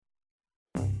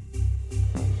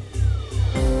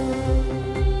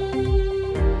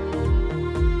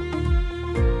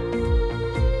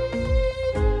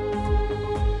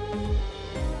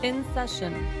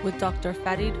Session with Dr.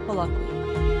 Farid Holakwi.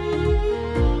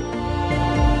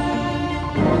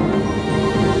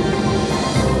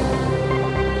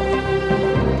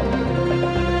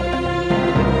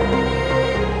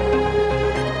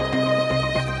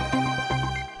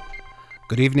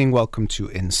 Good evening. Welcome to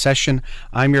In Session.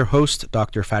 I'm your host,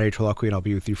 Dr. Farid Holakwi, and I'll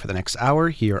be with you for the next hour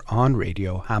here on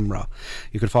Radio Hamra.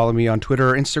 You can follow me on Twitter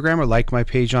or Instagram, or like my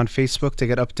page on Facebook to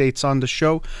get updates on the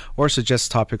show, or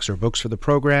suggest topics or books for the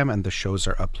program, and the shows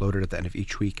are uploaded at the end of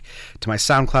each week to my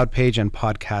SoundCloud page and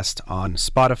podcast on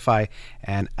Spotify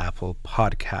and Apple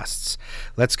Podcasts.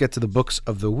 Let's get to the books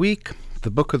of the week.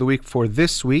 The book of the week for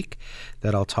this week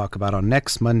that I'll talk about on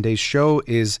next Monday's show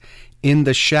is In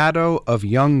the Shadow of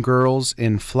Young Girls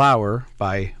in Flower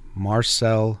by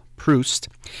Marcel Proust.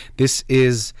 This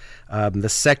is the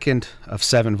second of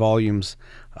 7 volumes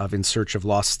of In Search of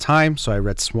Lost Time. So I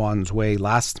read Swan's Way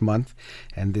last month,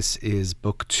 and this is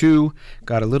book 2.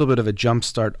 Got a little bit of a jump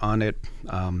start on it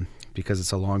because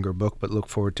it's a longer book, but look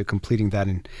forward to completing that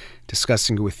and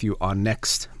discussing it with you on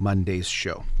next Monday's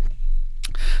show.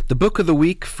 The book of the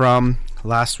week from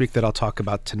last week that I'll talk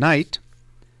about tonight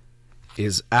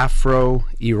is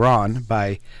Afro-Iran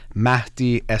by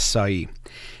Mahdi Essai.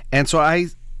 And so I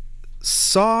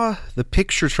saw the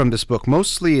pictures from this book.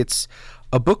 Mostly it's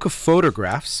a book of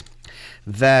photographs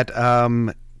that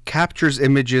captures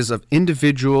images of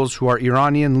individuals who are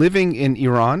Iranian living in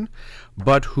Iran,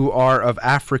 but who are of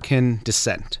African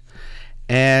descent.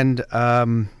 And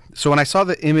so when I saw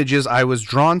the images, I was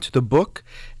drawn to the book,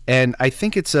 and I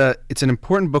think it's an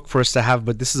important book for us to have,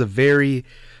 but this is a very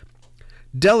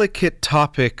delicate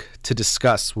topic to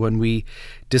discuss when we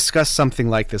discuss something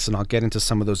like this, and I'll get into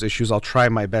some of those issues. I'll try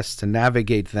my best to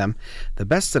navigate them the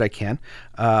best that I can.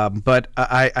 But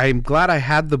I'm glad I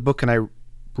had the book and I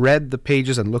read the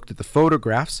pages and looked at the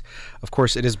photographs. Of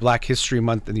course, it is Black History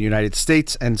Month in the United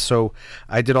States, and so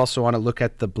I did also want to look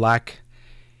at the Black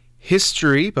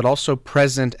history, but also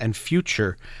present and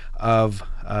future of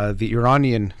the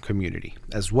Iranian community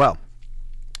as well.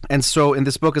 And so in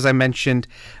this book, as I mentioned,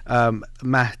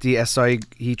 Mahdi Essai,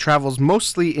 he travels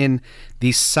mostly in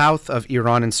the south of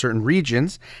Iran in certain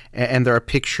regions, and there are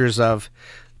pictures of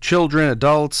children,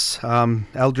 adults,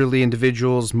 elderly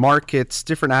individuals, markets,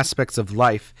 different aspects of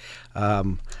life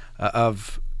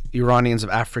of Iranians of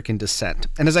African descent.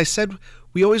 And as I said,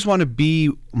 we always want to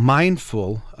be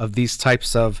mindful of these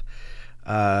types of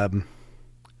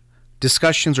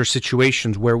discussions or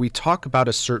situations where we talk about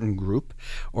a certain group,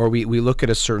 or we look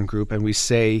at a certain group and we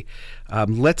say,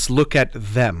 let's look at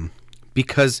them,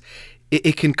 because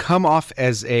it can come off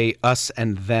as a us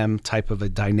and them type of a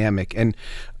dynamic. And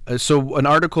so an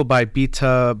article by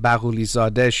Bita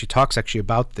Baghoulizadeh, she talks actually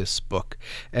about this book,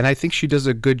 and I think she does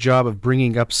a good job of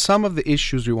bringing up some of the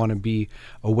issues we want to be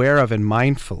aware of and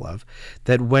mindful of,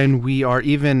 that when we are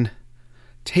even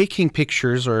taking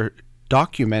pictures or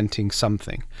documenting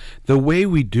something, the way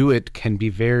we do it can be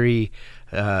very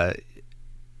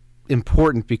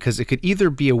important, because it could either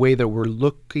be a way that we're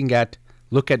look at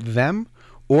them,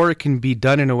 or it can be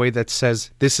done in a way that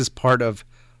says this is part of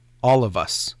all of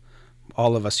us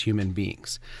human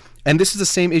beings. And this is the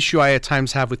same issue I at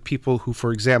times have with people who,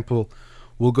 for example,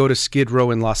 will go to Skid Row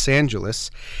in Los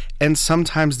Angeles, and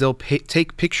sometimes they'll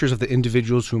take pictures of the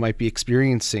individuals who might be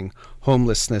experiencing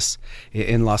homelessness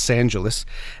in Los Angeles.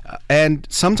 And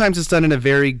sometimes it's done in a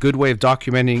very good way of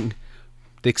documenting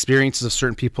the experiences of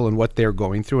certain people and what they're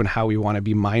going through and how we want to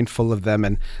be mindful of them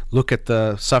and look at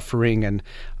the suffering and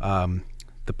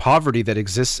the poverty that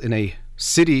exists in a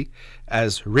city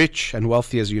as rich and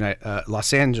wealthy as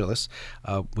Los Angeles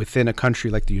within a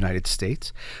country like the United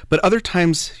States. But other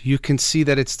times you can see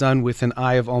that it's done with an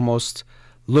eye of almost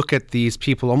look at these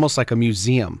people almost like a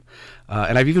museum.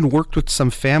 And I've even worked with some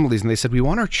families, and they said, we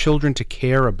want our children to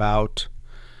care about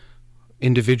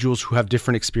individuals who have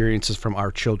different experiences from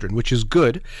our children, which is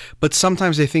good. But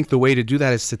sometimes they think the way to do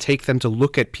that is to take them to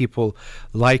look at people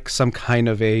like some kind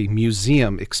of a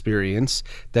museum experience,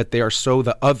 that they are so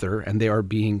the other and they are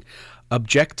being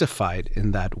objectified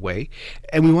in that way.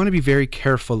 And we want to be very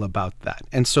careful about that.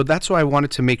 And so that's why I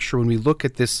wanted to make sure when we look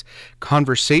at this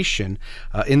conversation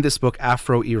in this book,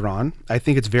 Afro-Iran, I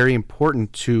think it's very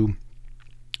important to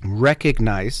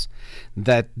recognize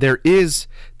that there is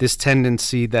this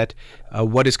tendency that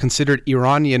what is considered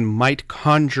Iranian might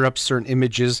conjure up certain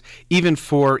images even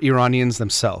for Iranians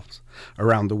themselves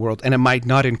around the world, and it might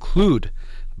not include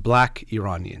Black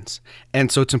Iranians.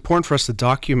 And so it's important for us to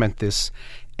document this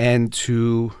and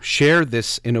to share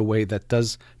this in a way that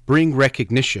does bring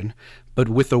recognition, but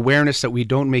with awareness that we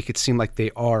don't make it seem like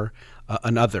they are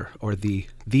an other, or the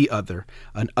other,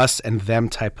 an us and them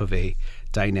type of a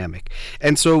dynamic.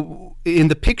 And so in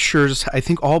the pictures, I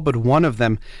think all but one of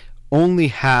them only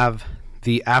have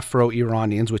the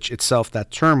Afro-Iranians, which itself,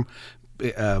 that term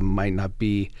might not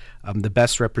be the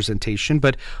best representation,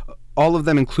 but all of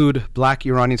them include black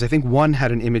Iranians. I think one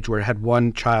had an image where it had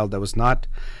one child that was not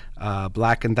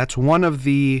black, and that's one of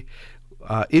the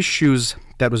issues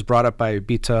that was brought up by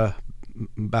Bita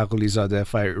Bagholizadeh,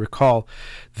 if I recall,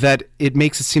 that it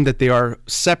makes it seem that they are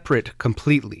separate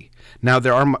completely. Now,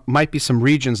 there might be some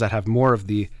regions that have more of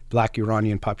the black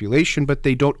Iranian population, but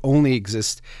they don't only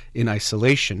exist in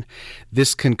isolation.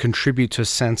 This can contribute to a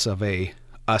sense of a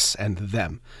us and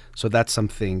them. So that's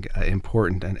something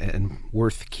important and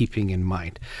worth keeping in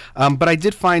mind. But I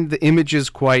did find the images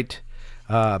quite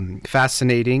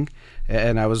fascinating,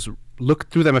 and I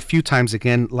looked through them a few times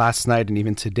again last night and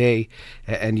even today,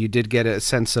 and you did get a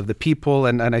sense of the people.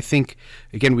 And I think,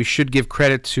 again, we should give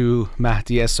credit to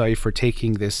Mahdi Esai for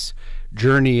taking this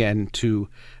journey and to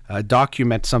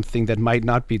document something that might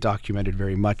not be documented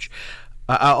very much.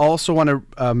 I also want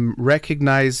to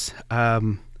recognize,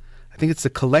 I think it's the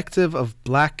Collective of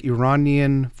Black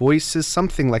Iranian Voices,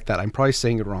 something like that. I'm probably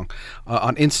saying it wrong.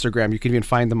 On Instagram, you can even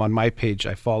find them on my page.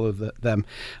 I follow them.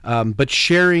 But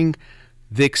sharing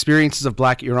the experiences of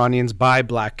black Iranians by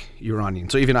black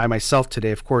Iranians. So even I myself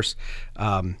today, of course,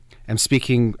 am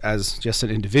speaking as just an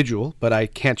individual, but I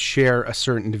can't share a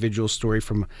certain individual story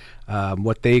from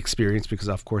what they experience because,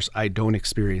 of course, I don't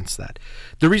experience that.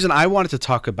 The reason I wanted to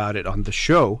talk about it on the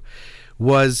show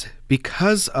was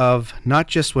because of not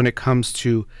just when it comes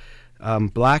to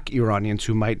black Iranians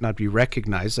who might not be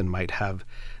recognized and might have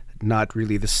not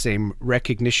really the same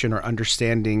recognition or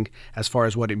understanding as far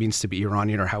as what it means to be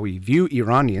Iranian or how we view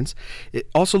Iranians,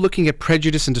 also looking at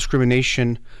prejudice and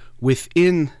discrimination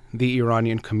within the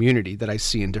Iranian community that I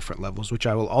see in different levels, which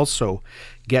I will also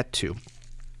get to.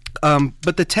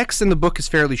 But the text in the book is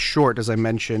fairly short, as I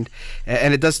mentioned,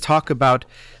 and it does talk about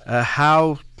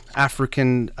how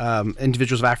African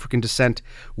individuals of African descent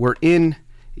were in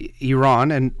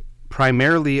Iran, and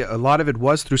primarily a lot of it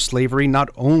was through slavery, not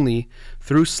only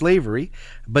through slavery,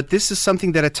 but this is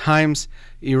something that at times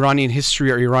Iranian history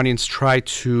or Iranians try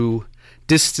to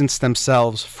distance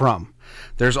themselves from.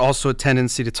 There's also a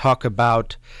tendency to talk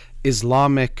about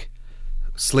Islamic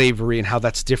slavery and how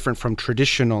that's different from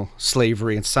traditional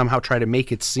slavery and somehow try to make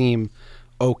it seem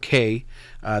okay.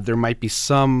 There might be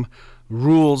some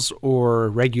rules or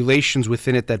regulations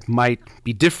within it that might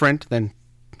be different than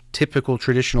typical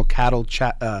traditional chattel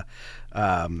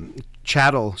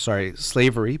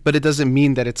slavery, but it doesn't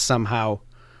mean that it's somehow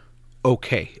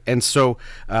okay. And so,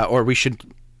 or we should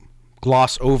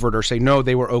gloss over it or say, no,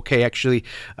 they were okay. Actually,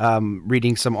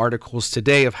 reading some articles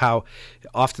today of how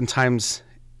oftentimes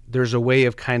there's a way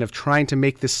of kind of trying to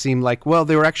make this seem like, well,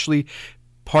 they were actually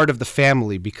part of the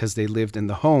family because they lived in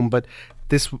the home, but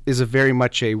this is a very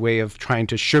much a way of trying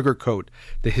to sugarcoat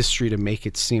the history to make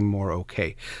it seem more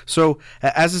okay. So,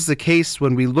 as is the case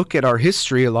when we look at our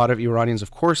history, a lot of Iranians,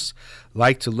 of course,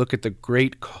 like to look at the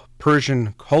great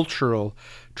Persian cultural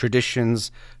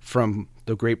traditions, from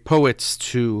the great poets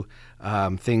to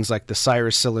things like the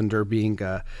Cyrus Cylinder being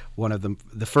one of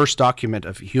the first document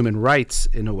of human rights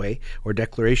in a way, or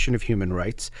Declaration of Human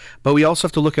Rights. But we also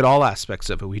have to look at all aspects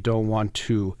of it. We don't want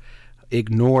to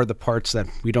ignore the parts that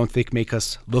we don't think make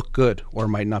us look good or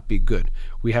might not be good.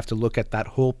 We have to look at that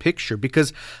whole picture,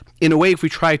 because in a way, if we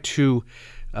try to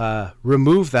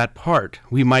remove that part,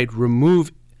 we might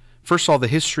remove, first of all, the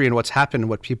history and what's happened and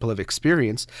what people have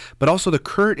experienced, but also the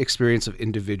current experience of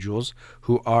individuals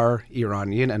who are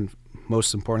Iranian and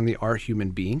most importantly are human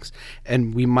beings,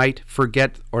 and we might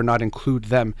forget or not include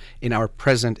them in our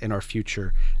present and our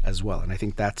future as well. And I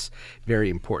think that's very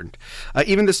important.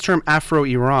 Even this term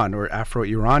Afro-Iran or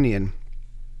Afro-Iranian,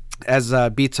 as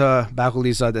Bita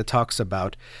Bagholizadeh talks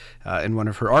about in one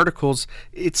of her articles,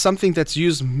 it's something that's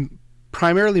used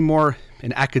primarily more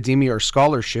in academia or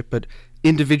scholarship, but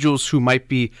individuals who might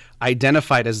be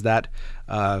identified as that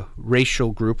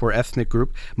racial group or ethnic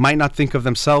group might not think of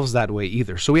themselves that way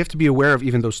either. So we have to be aware of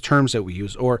even those terms that we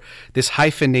use, or this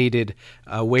hyphenated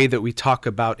way that we talk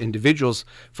about individuals.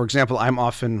 For example, I'm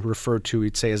often referred to,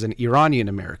 we'd say, as an Iranian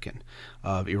American,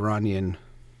 of Iranian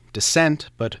descent,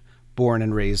 but born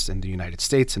and raised in the United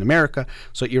States in America.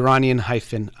 So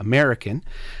Iranian-American.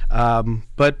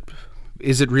 But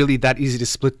is it really that easy to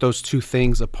split those two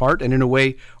things apart? And in a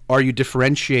way, are you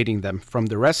differentiating them from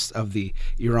the rest of the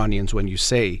Iranians when you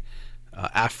say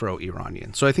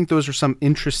Afro-Iranian? So I think those are some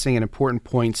interesting and important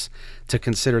points to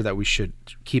consider that we should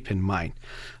keep in mind.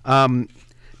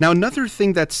 Now, another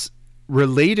thing that's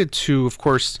related to, of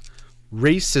course,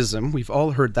 racism, we've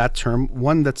all heard that term.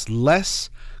 One that's less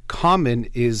common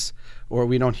is or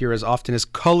we don't hear as often, is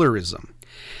colorism.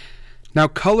 Now,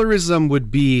 colorism would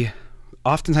be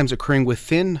oftentimes occurring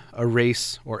within a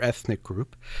race or ethnic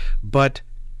group, but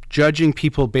judging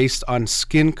people based on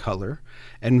skin color,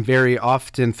 and very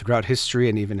often throughout history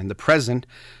and even in the present,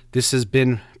 this has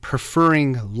been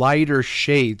preferring lighter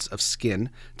shades of skin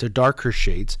to darker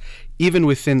shades, even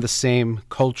within the same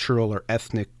cultural or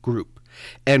ethnic group.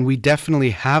 And we definitely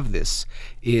have this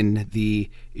in the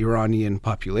Iranian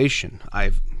population.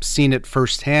 I've seen it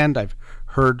firsthand. I've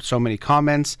heard so many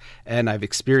comments, and I've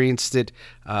experienced it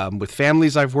with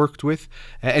families I've worked with,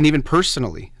 and even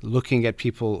personally, looking at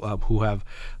people who have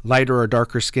lighter or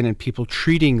darker skin and people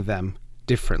treating them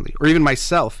differently. Or even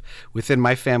myself, within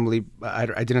my family,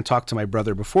 I didn't talk to my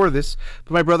brother before this,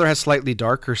 but my brother has slightly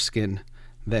darker skin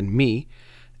than me,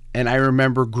 and I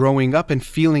remember growing up and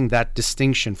feeling that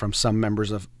distinction from some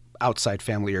members of outside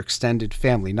family or extended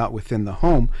family, not within the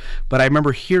home. But I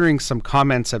remember hearing some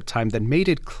comments at time that made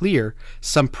it clear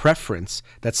some preference,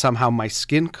 that somehow my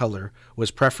skin color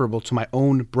was preferable to my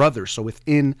own brother. So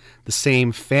within the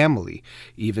same family,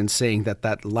 even saying that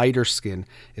that lighter skin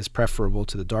is preferable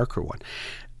to the darker one.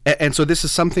 And so this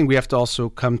is something we have to also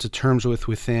come to terms with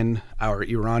within our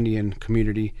Iranian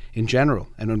community in general.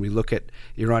 And when we look at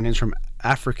Iranians from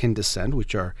African descent,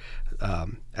 which are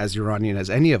as Iranian as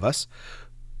any of us,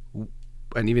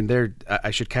 and even there, I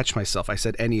should catch myself. I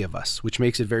said any of us, which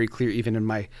makes it very clear, even in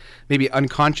my, maybe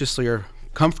unconsciously or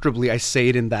comfortably, I say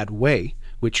it in that way,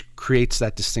 which creates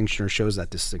that distinction or shows that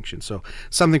distinction. So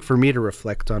something for me to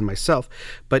reflect on myself.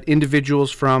 But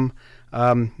individuals from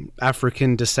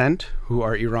African descent who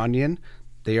are Iranian,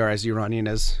 they are as Iranian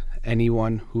as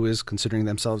anyone who is considering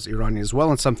themselves Iranian as well,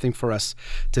 and something for us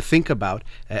to think about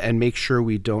and make sure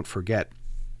we don't forget.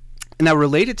 Now,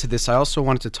 related to this, I also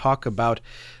wanted to talk about,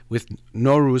 with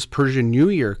Nowruz, Persian New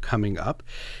Year, coming up,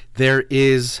 there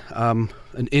is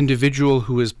an individual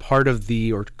who is part of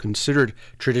the, or considered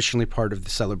traditionally part of the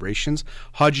celebrations,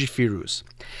 Haji Firuz.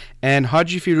 And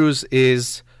Haji Firuz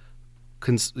is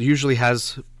usually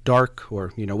has dark, or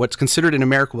what's considered in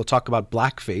America, we'll talk about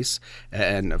blackface,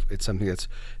 and it's something that's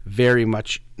very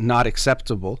much not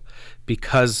acceptable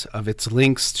because of its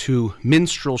links to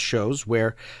minstrel shows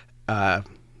where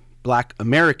Black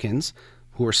Americans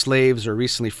who were slaves or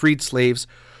recently freed slaves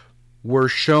were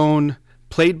shown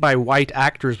played by white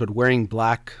actors but wearing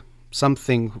black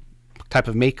something type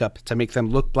of makeup to make them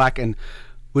look black, and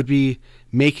would be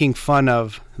making fun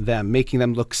of them, making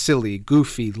them look silly,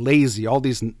 goofy, lazy, all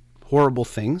these horrible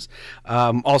things.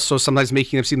 Also sometimes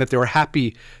making them seem that they were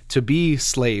happy to be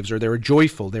slaves, or they were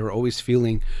joyful, they were always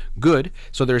feeling good.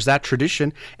 So there's that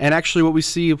tradition. And actually what we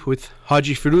see with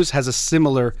Haji Firuz has a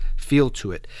similar feel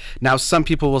to it. Now, some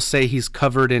people will say he's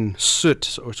covered in soot,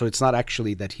 so it's not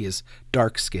actually that he is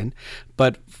dark skinned,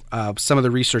 but some of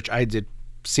the research I did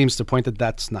seems to point that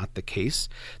that's not the case,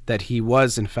 that he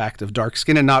was in fact of dark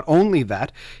skin. And not only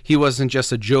that, he wasn't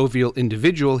just a jovial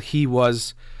individual, he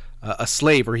was a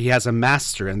slave, or he has a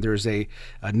master. And there's a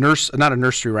nurse, not a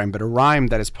nursery rhyme, but a rhyme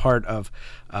that is part of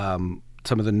some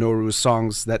of the Nowruz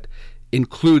songs that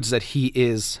includes that he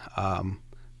is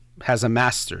has a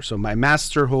master. So, my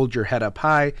master, hold your head up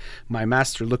high. My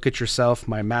master, look at yourself.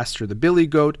 My master, the billy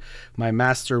goat. My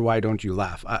master, why don't you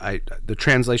laugh? The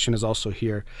translation is also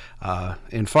here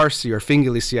in Farsi or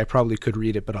Fingilisi. I probably could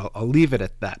read it, but I'll leave it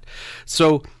at that.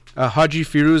 So Haji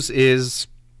Firuz is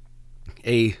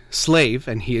a slave,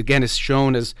 and he again is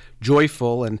shown as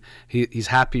joyful, and he's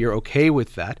happy or okay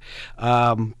with that.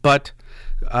 But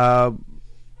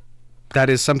that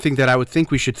is something that I would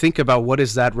think we should think about. What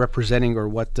is that representing, or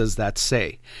what does that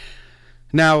say?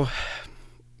 Now,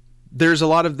 there's a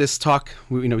lot of this talk,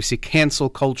 we see cancel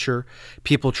culture,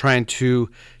 people trying to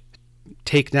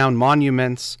take down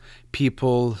monuments,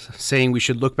 people saying we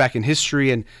should look back in history,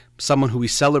 and someone who we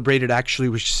celebrated, actually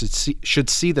we should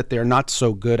see that they're not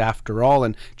so good after all,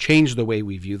 and change the way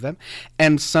we view them.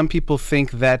 And some people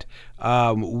think that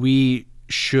we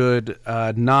should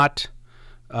not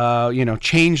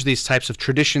change these types of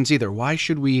traditions either. Why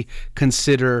should we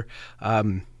consider,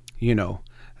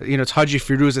 it's Haji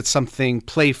Firuz, it's something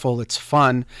playful, it's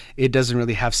fun, it doesn't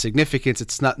really have significance,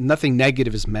 it's nothing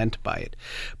negative is meant by it.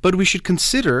 But we should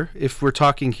consider, if we're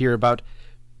talking here about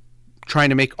trying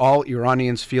to make all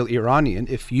Iranians feel Iranian,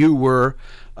 if you were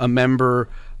a member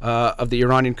of the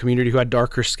Iranian community who had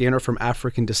darker skin or from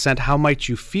African descent, how might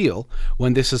you feel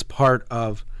when this is part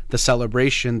of the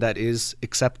celebration that is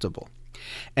acceptable?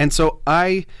 And so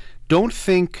I do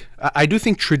think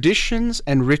traditions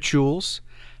and rituals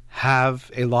have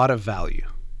a lot of value.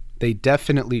 They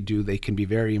definitely do. They can be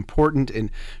very important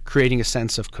in creating a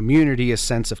sense of community, a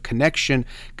sense of connection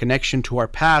to our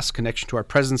past, connection to our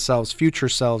present selves, future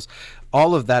selves,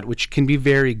 all of that, which can be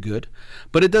very good.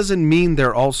 But it doesn't mean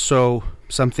they're also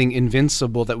something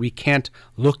invincible that we can't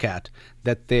look at,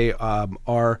 that they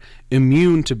are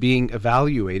immune to being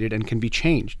evaluated and can be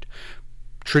changed.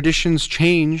 Traditions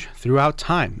change throughout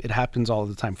time. It happens all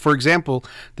the time. For example,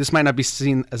 this might not be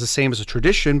seen as the same as a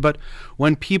tradition, but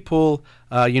when people,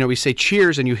 we say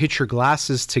cheers and you hit your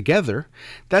glasses together,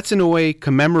 that's in a way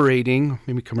commemorating,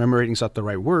 maybe commemorating is not the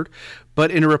right word, but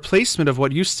in a replacement of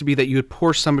what used to be that you would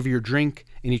pour some of your drink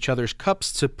in each other's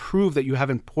cups to prove that you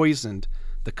haven't poisoned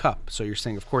the cup. So you're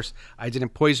saying, of course, I didn't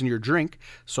poison your drink,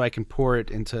 so I can pour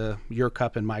it into your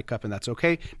cup and my cup, and that's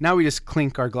okay. Now we just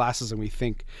clink our glasses and we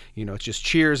think, it's just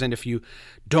cheers. And if you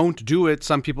don't do it,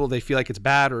 some people, they feel like it's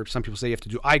bad, or some people say you have to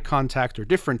do eye contact or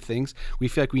different things. We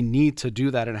feel like we need to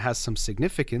do that, and it has some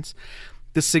significance.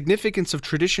 The significance of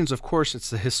traditions, of course,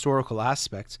 it's the historical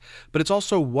aspects, but it's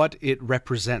also what it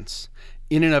represents.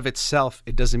 In and of itself,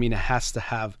 it doesn't mean it has to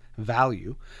have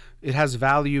value. It has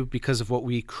value because of what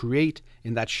we create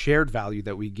in that shared value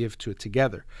that we give to it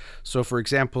together. So, for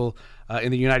example,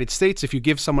 in the United States, if you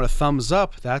give someone a thumbs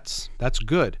up, that's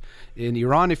good. In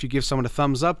Iran, if you give someone a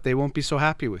thumbs up, they won't be so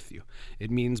happy with you.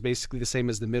 It means basically the same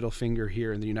as the middle finger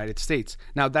here in the United States.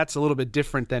 Now, that's a little bit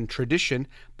different than tradition,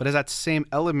 but it's that same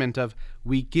element of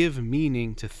we give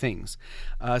meaning to things.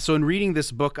 So in reading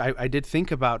this book, I did think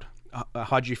about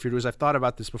Haji Firuz. I've thought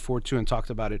about this before too and talked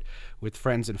about it with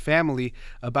friends and family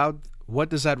about what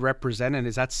does that represent, and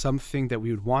is that something that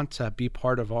we would want to be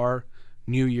part of our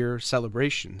New Year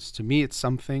celebrations? To me, it's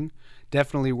something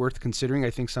definitely worth considering.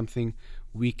 I think something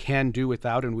we can do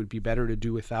without and would be better to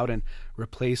do without and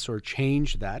replace or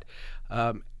change that.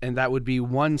 And that would be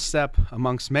one step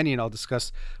amongst many, and I'll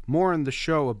discuss more in the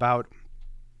show about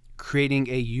creating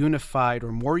a unified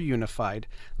or more unified,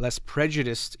 less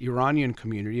prejudiced Iranian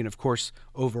community, and of course,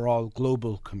 overall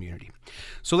global community.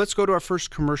 So let's go to our first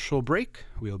commercial break.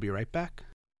 We'll be right back.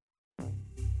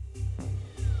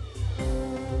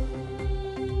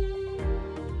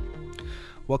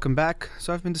 Welcome back.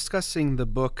 So I've been discussing the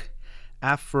book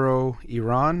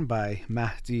Afro-Iran by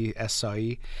Mahdi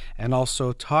Essai, and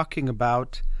also talking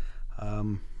about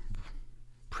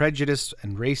prejudice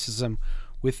and racism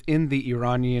within the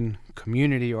Iranian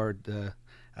community or the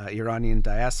Iranian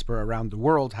diaspora around the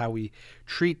world, how we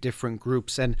treat different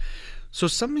groups. And so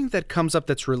something that comes up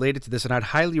that's related to this, and I'd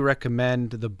highly recommend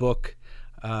the book,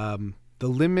 The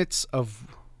Limits of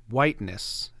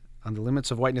Whiteness, On the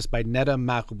Limits of Whiteness by Neda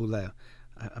Maqbooleh.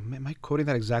 Am I quoting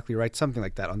that exactly right? Something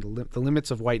like that, On the Limits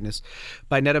of Whiteness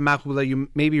by Neda Maqbooleh. You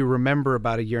maybe remember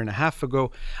about a year and a half ago,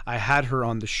 I had her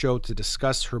on the show to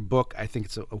discuss her book. I think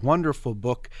it's a wonderful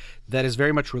book that is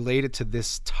very much related to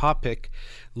this topic,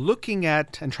 looking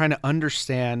at and trying to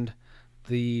understand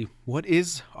what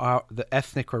is the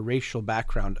ethnic or racial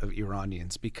background of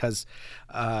Iranians, because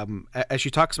as she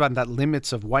talks about in that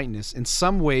Limits of Whiteness, in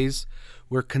some ways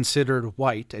we're considered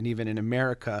white, and even in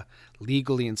America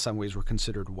legally in some ways we're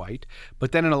considered white,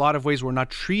 but then in a lot of ways we're not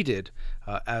treated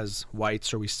as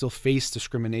whites, or we still face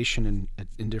discrimination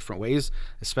in different ways,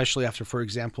 especially after, for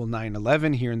example,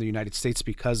 9/11 here in the United States,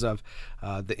 because of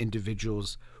the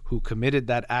individuals who committed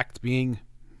that act being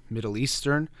Middle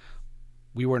Eastern.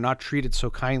 We were not treated so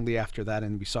kindly after that,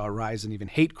 and we saw a rise in even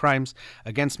hate crimes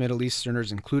against Middle Easterners,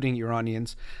 including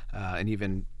Iranians, and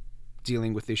even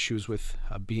dealing with issues with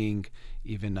being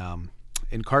even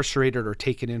incarcerated or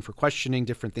taken in for questioning,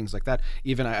 different things like that.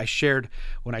 Even I shared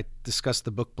when I discussed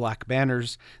the book Black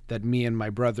Banners that me and my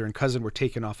brother and cousin were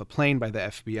taken off a plane by the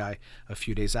FBI a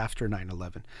few days after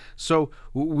 9/11. So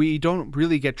we don't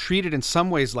really get treated in some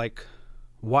ways like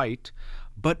white,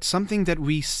 but something that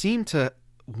we seem to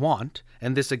want,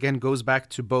 and this again goes back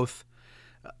to both,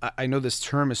 I know this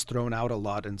term is thrown out a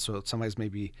lot, and so sometimes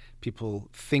maybe people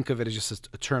think of it as just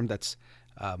a term that's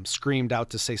screamed out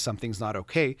to say something's not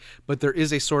okay, but there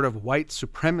is a sort of white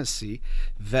supremacy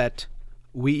that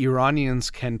we Iranians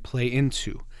can play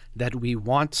into, that we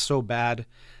want so bad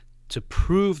to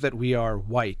prove that we are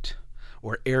white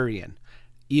or Aryan,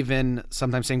 even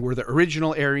sometimes saying we're the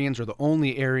original Aryans or the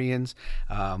only Aryans.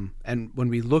 And when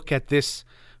we look at this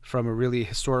from a really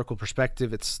historical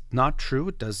perspective, it's not true.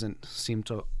 It doesn't seem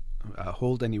to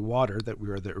hold any water that we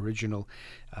are the original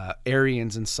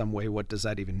Aryans in some way. What does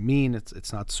that even mean?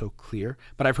 It's not so clear.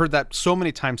 But I've heard that so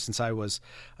many times since I was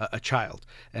a child.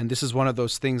 And this is one of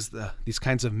those things, these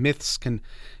kinds of myths,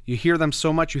 you hear them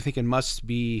so much you think it must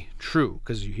be true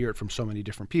because you hear it from so many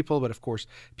different people. But of course,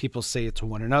 people say it to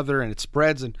one another and it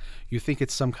spreads and you think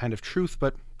it's some kind of truth,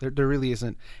 but There really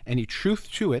isn't any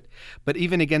truth to it. But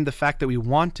even again, the fact that we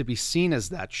want to be seen as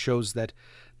that shows that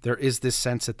there is this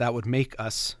sense that that would make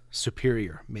us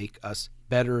superior, make us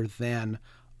better than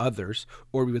others,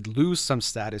 or we would lose some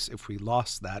status if we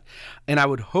lost that. And I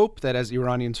would hope that as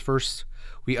Iranians, first,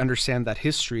 we understand that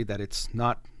history, that it's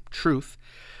not truth.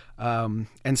 And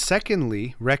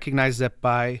secondly, recognize that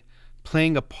by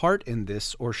playing a part in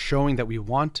this or showing that we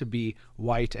want to be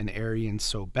white and Aryan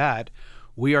so bad,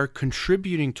 we are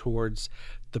contributing towards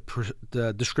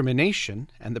the discrimination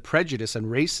and the prejudice and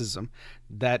racism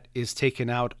that is taken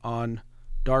out on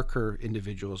darker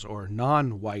individuals or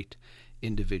non-white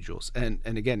individuals. And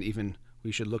again, even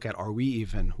we should look at, are we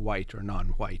even white or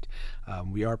non-white?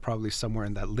 We are probably somewhere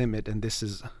in that limit, and this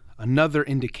is another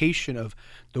indication of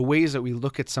the ways that we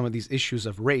look at some of these issues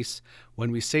of race.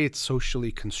 When we say it's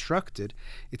socially constructed,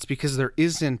 it's because there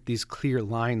isn't these clear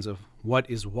lines of what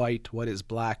is white, what is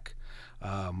black,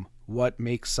 what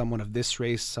makes someone of this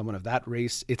race, someone of that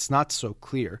race. It's not so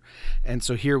clear. And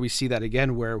so here we see that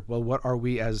again where, well, what are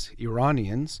we as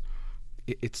Iranians?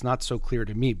 It's not so clear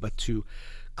to me, but to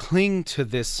cling to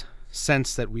this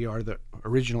sense that we are the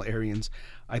original Aryans,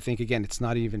 I think, again, it's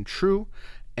not even true.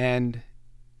 And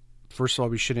first of all,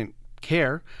 we shouldn't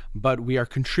care, but we are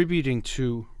contributing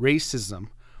to racism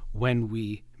when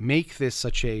we make this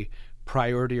such a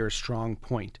priority or a strong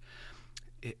point.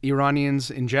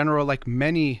 Iranians in general, like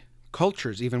many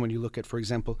cultures, even when you look at, for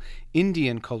example,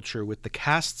 Indian culture with the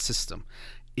caste system,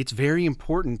 it's very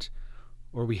important,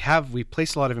 or we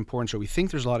place a lot of importance, or we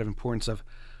think there's a lot of importance of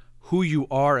who you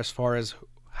are as far as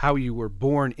how you were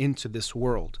born into this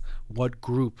world, what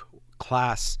group,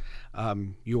 class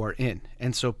you are in.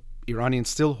 And so Iranians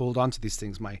still hold on to these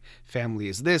things. My family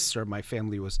is this, or my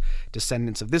family was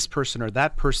descendants of this person or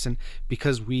that person,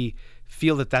 because we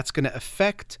feel that that's going to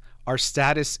affect our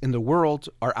status in the world,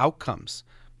 our outcomes.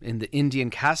 In the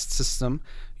Indian caste system,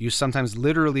 you sometimes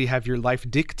literally have your life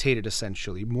dictated,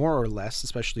 essentially, more or less,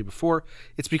 especially before.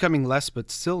 It's becoming less, but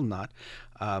still not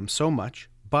so much,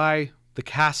 by the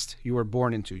caste you were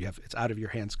born into. It's out of your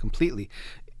hands completely.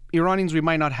 Iranians, we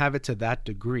might not have it to that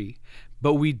degree,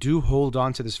 but we do hold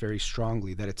on to this very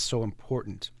strongly, that it's so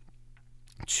important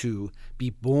to be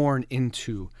born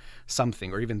into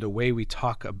something, or even the way we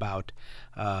talk about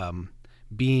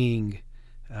being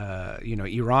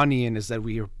Iranian is that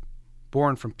we are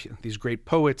born from these great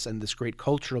poets and this great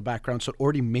cultural background, so it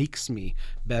already makes me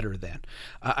better than.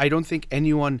 I don't think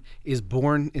anyone is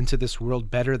born into this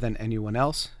world better than anyone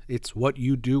else. It's what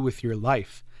you do with your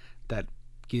life that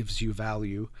gives you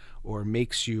value or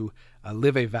makes you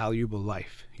live a valuable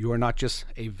life. You are not just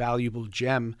a valuable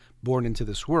gem born into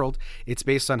this world. It's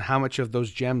based on how much of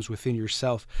those gems within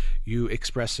yourself you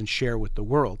express and share with the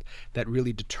world that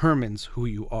really determines who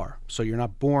you are. So you're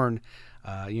not born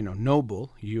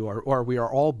noble. You are, or we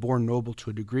are all born noble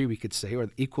to a degree, we could say, or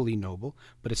equally noble,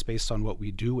 but it's based on what we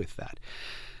do with that.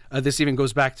 This even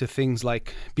goes back to things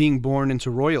like being born into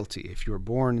royalty. If you're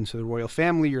born into the royal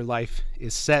family, your life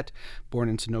is set. Born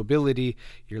into nobility,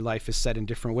 your life is set in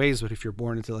different ways. But if you're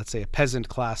born into, let's say, a peasant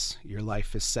class, your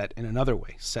life is set in another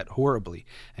way, set horribly,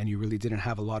 and you really didn't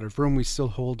have a lot of room. We still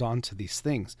hold on to these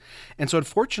things. And so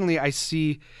unfortunately, I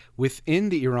see within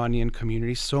the Iranian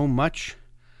community so much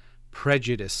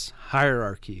prejudice,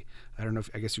 hierarchy.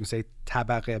 I guess you can say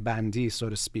tabaqe bandi, so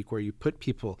to speak, where you put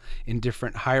people in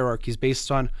different hierarchies based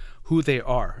on who they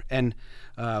are. And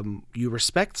you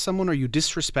respect someone or you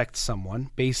disrespect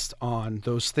someone based on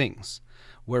those things,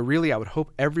 where really I would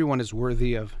hope everyone is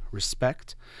worthy of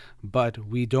respect, but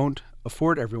we don't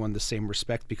afford everyone the same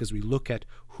respect because we look at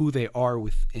who they are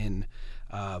within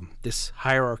this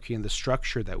hierarchy and the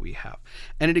structure that we have.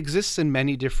 And it exists in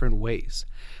many different ways.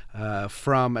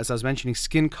 From, as I was mentioning,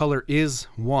 skin color is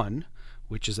one,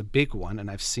 which is a big one, and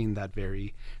I've seen that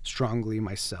very strongly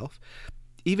myself.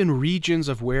 Even regions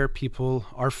of where people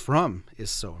are from is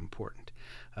so important.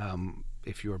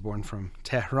 If you were born from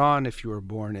Tehran, if you were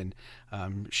born in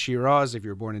Shiraz, if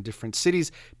you're born in different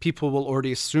cities, people will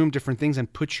already assume different things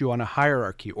and put you on a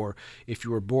hierarchy. Or if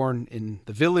you were born in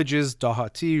the villages,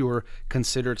 Dahati, you were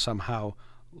considered somehow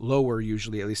lower,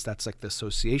 usually, at least that's like the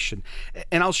association.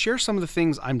 And I'll share some of the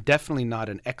things. I'm definitely not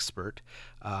an expert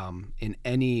in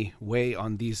any way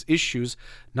on these issues.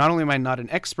 Not only am I not an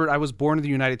expert, I was born in the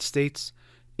United States,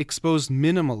 exposed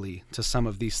minimally to some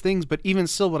of these things, but even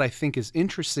still, what I think is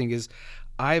interesting is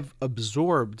I've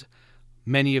absorbed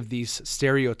many of these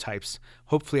stereotypes.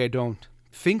 Hopefully I don't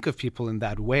think of people in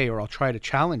that way, or I'll try to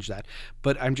challenge that,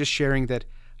 but I'm just sharing that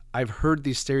I've heard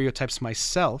these stereotypes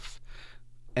myself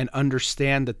and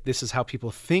understand that this is how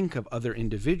people think of other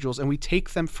individuals, and we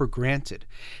take them for granted.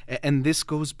 And this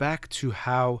goes back to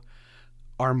how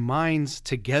our minds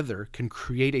together can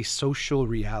create a social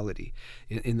reality.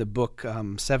 In the book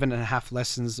 7.5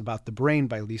 Lessons About the Brain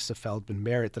by Lisa Feldman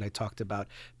Barrett that I talked about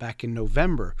back in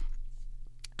November,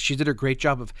 she did a great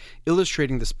job of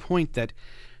illustrating this point that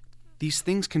these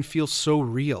things can feel so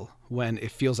real when it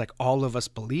feels like all of us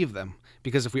believe them.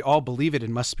 Because if we all believe it, it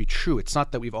must be true. It's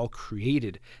not that we've all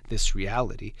created this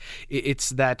reality.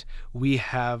 It's that we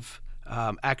have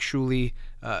actually,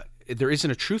 there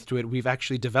isn't a truth to it. We've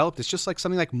actually developed. It's just like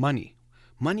something like money.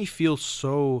 Money feels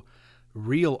so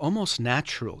real, almost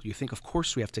natural. You think, of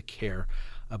course, we have to care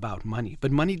about money.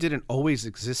 But money didn't always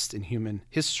exist in human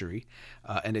history,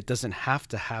 and it doesn't have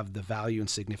to have the value and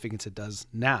significance it does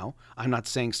now. I'm not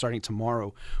saying starting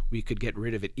tomorrow we could get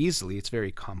rid of it easily. It's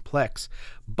very complex.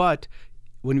 But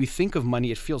when we think of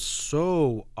money, it feels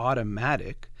so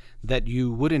automatic that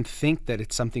you wouldn't think that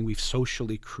it's something we've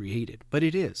socially created, but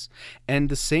it is. And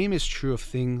the same is true of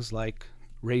things like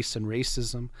race and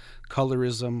racism,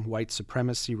 colorism, white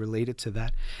supremacy related to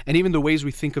that, and even the ways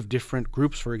we think of different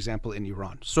groups, for example, in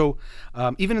Iran. So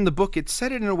even in the book, it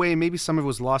said it in a way, maybe some of it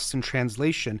was lost in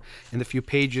translation. In the few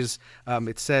pages,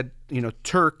 it said,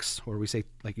 Turks, or we say,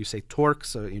 like you say,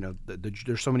 Torks,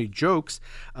 there's so many jokes,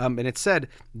 and it said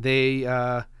they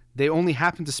only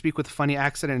happen to speak with a funny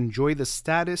accent and enjoy the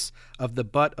status of the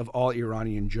butt of all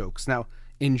Iranian jokes. Now,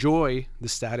 enjoy the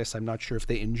status, I'm not sure if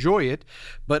they enjoy it,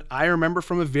 but I remember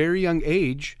from a very young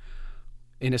age,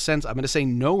 in a sense, I'm going to say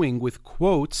knowing with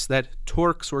quotes that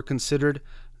Turks were considered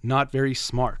not very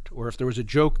smart, or if there was a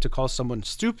joke to call someone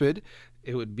stupid,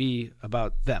 it would be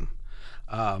about them.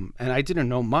 And I didn't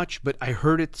know much, but I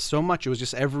heard it so much. It was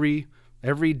just every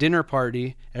dinner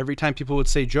party, every time people would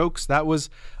say jokes, that was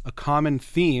a common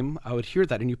theme. I would hear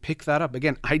that, and you pick that up.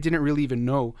 Again, I didn't really even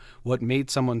know what made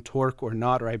someone Turk or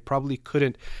not, or I probably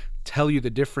couldn't tell you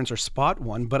the difference or spot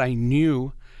one, but I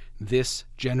knew this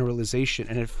generalization,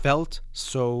 and it felt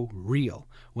so real,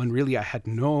 when really I had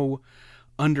no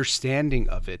understanding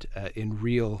of it in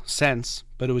real sense,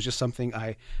 but it was just something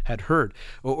I had heard.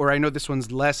 Or I know this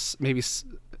one's less, maybe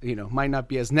might not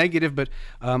be as negative, but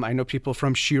I know people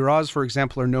from Shiraz, for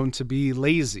example, are known to be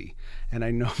lazy. And I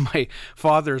know my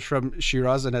father's from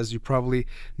Shiraz, and as you probably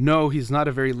know, he's not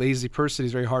a very lazy person.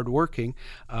 He's very hardworking.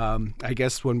 I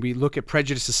guess when we look at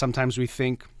prejudices, sometimes we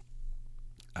think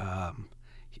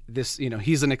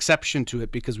he's an exception to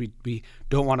it because we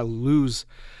don't want to lose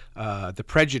the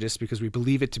prejudice because we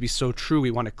believe it to be so true. We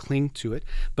want to cling to it.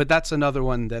 But that's another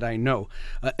one that I know.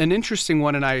 An interesting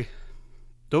one, and I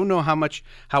don't know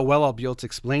how well I'll be able to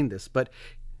explain this, but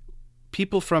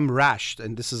people from Rasht,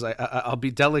 and this is, I'll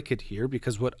be delicate here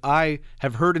because what I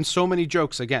have heard in so many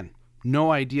jokes, again,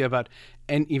 no idea about,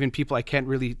 and even people I can't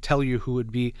really tell you who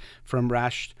would be from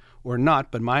Rasht or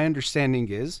not, but my understanding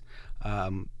is,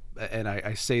 and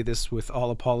I say this with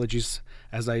all apologies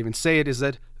as I even say it, is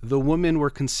that the women were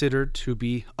considered to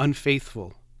be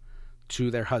unfaithful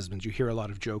to their husbands. You hear a lot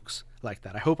of jokes like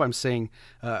that. I hope I'm saying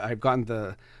I've gotten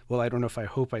I don't know if I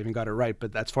hope I even got it right,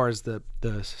 but as far as the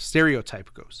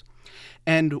stereotype goes.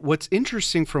 And what's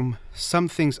interesting from some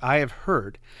things I have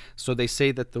heard, so they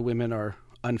say that the women are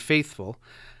unfaithful,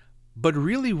 but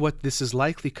really what this is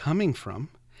likely coming from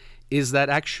is that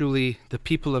actually the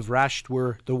people of Rasht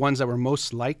were the ones that were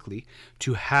most likely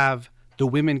to have the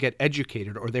women get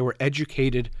educated, or they were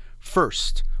educated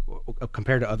first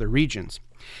compared to other regions.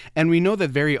 And we know that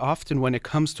very often when it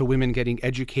comes to women getting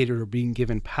educated or being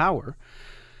given power,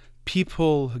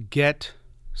 people get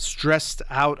stressed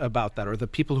out about that, or the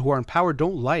people who are in power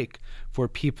don't like for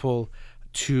people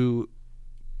to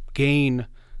gain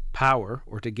power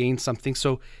or to gain something.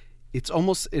 So it's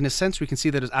almost, in a sense, we can see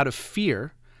that it's out of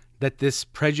fear that this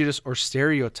prejudice or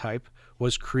stereotype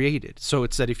was created. So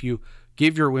it's that if you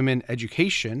give your women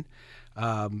education,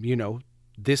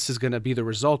 this is going to be the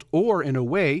result. Or in a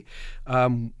way,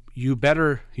 you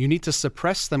need to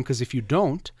suppress them, because if you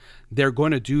don't, they're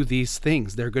going to do these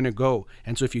things. They're going to go.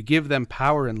 And so if you give them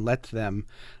power and let them,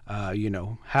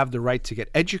 have the right to get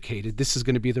educated, this is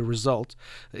going to be the result,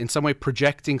 in some way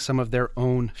projecting some of their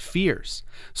own fears.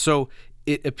 So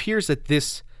it appears that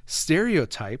this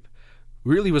stereotype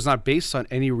really was not based on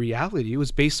any reality. It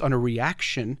was based on a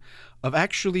reaction of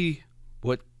actually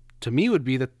what to me would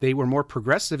be that they were more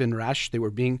progressive in Rasht. They were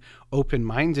being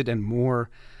open-minded and more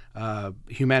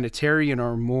humanitarian,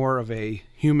 or more of a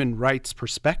human rights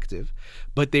perspective,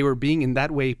 but they were being in that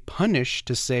way punished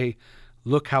to say,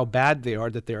 look how bad they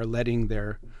are, that they are letting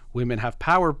their women have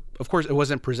power. Of course, it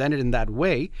wasn't presented in that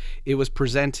way. It was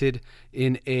presented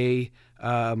in a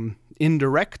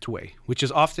indirect way, which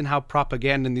is often how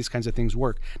propaganda and these kinds of things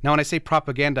work. Now, when I say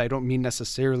propaganda, I don't mean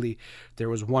necessarily there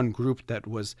was one group that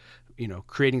was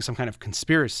creating some kind of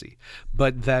conspiracy,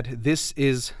 but that this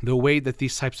is the way that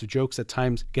these types of jokes at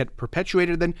times get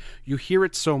perpetuated. Then you hear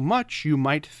it so much, you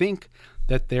might think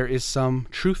that there is some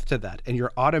truth to that. And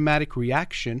your automatic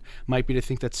reaction might be to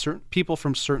think that certain people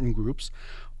from certain groups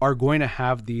are going to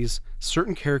have these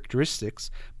certain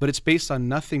characteristics, but it's based on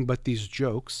nothing but these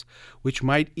jokes, which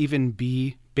might even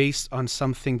be based on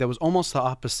something that was almost the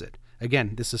opposite.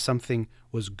 Again, this is something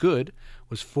was good,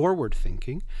 was forward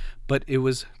thinking, but it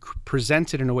was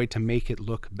presented in a way to make it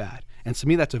look bad. And to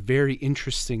me, that's a very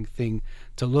interesting thing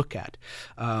to look at.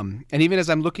 And even as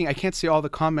I'm looking, I can't see all the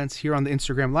comments here on the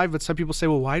Instagram Live, but some people say,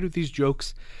 well, why do these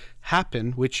jokes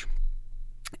happen? Which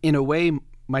in a way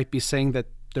might be saying that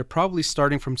they're probably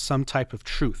starting from some type of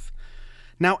truth.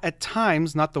 Now, at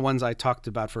times, not the ones I talked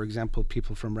about, for example,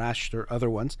 people from Rasht or other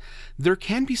ones, there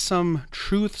can be some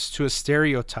truths to a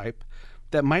stereotype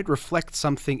that might reflect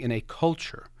something in a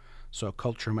culture. So a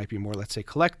culture might be more, let's say,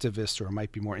 collectivist, or it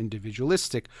might be more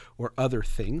individualistic, or other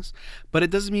things. But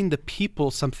it doesn't mean the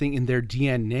people, something in their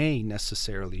DNA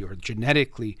necessarily, or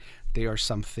genetically, they are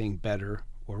something better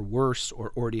or worse,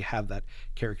 or already have that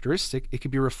characteristic. It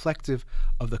could be reflective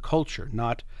of the culture,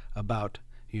 not about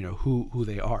who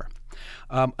they are.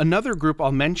 Another group,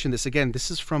 I'll mention this again,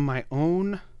 this is from my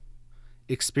own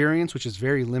experience, which is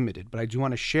very limited, but I do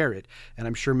want to share it, and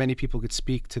I'm sure many people could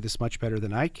speak to this much better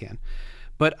than I can.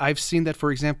 But I've seen that,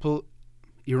 for example,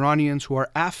 Iranians who are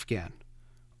Afghan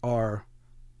are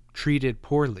treated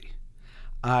poorly.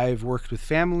 I've worked with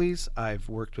families, I've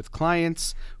worked with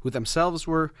clients who themselves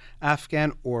were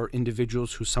Afghan, or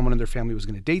individuals who someone in their family was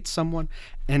going to date someone,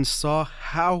 and saw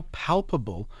how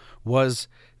palpable was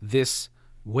this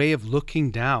way of looking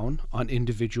down on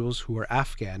individuals who are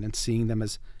Afghan and seeing them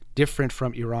as different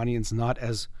from Iranians, not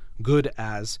as good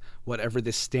as whatever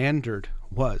this standard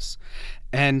was.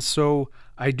 And so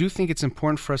I do think it's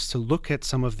important for us to look at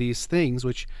some of these things,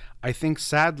 which I think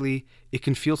sadly it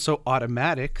can feel so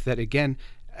automatic that, again,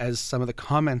 as some of the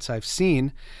comments I've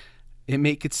seen, it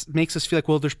makes us feel like,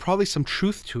 well, there's probably some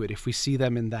truth to it if we see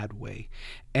them in that way.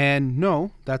 And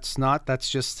no, that's not. That's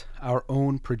just our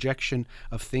own projection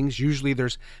of things. Usually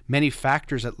there's many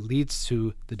factors that leads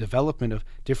to the development of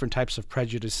different types of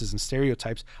prejudices and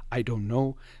stereotypes. I don't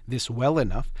know this well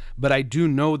enough, but I do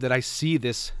know that I see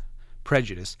this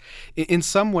prejudice. In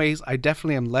some ways, I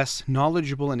definitely am less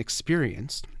knowledgeable and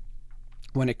experienced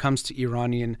when it comes to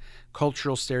Iranian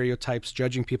cultural stereotypes,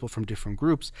 judging people from different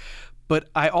groups. But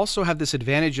I also have this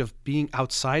advantage of being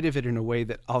outside of it in a way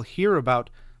that I'll hear about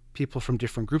people from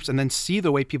different groups and then see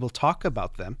the way people talk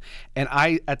about them. And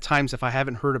I, at times, if I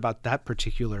haven't heard about that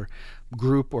particular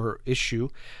group or issue,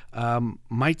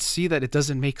 might see that it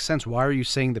doesn't make sense. Why are you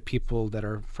saying the people that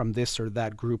are from this or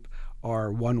that group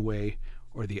are one way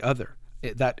or the other?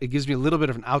 It gives me a little bit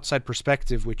of an outside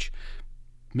perspective, which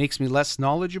makes me less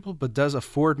knowledgeable, but does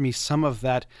afford me some of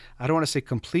that, I don't want to say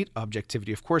complete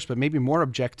objectivity, of course, but maybe more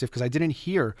objective, because I didn't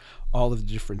hear all of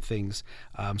the different things.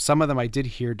 Some of them I did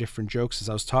hear different jokes as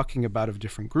I was talking about of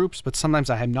different groups, but sometimes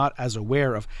I am not as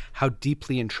aware of how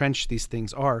deeply entrenched these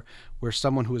things are, where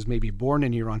someone who is maybe born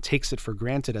in Iran takes it for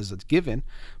granted as a given,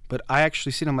 but I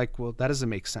actually see it, I'm like, well, that doesn't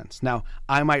make sense. Now,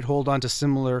 I might hold on to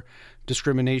similar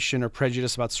discrimination or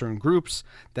prejudice about certain groups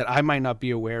that I might not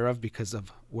be aware of because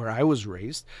of where I was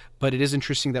raised, but it is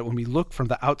interesting that when we look from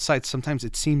the outside, sometimes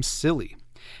it seems silly.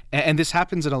 And this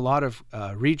happens in a lot of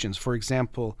regions. For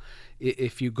example,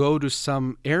 if you go to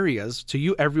some areas, to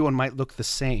you, everyone might look the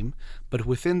same, but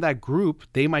within that group,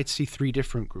 they might see 3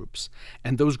 different groups.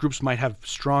 And those groups might have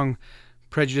strong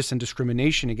prejudice and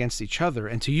discrimination against each other.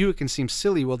 And to you, it can seem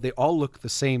silly. Well, they all look the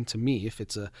same to me if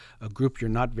it's a group you're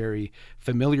not very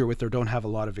familiar with or don't have a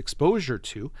lot of exposure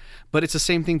to. But it's the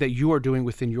same thing that you are doing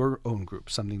within your own group,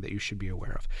 something that you should be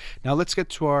aware of. Now, let's get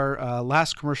to our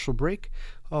last commercial break.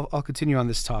 I'll continue on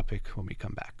this topic when we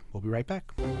come back. We'll be right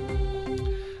back.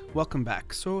 Welcome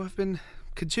back. So I've been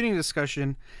continuing the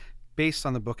discussion based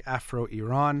on the book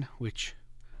Afro-Iran, which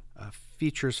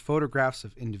features photographs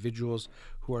of individuals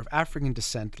who are of African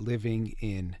descent living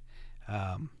in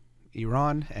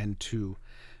Iran, and to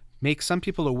make some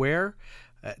people aware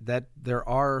that there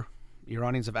are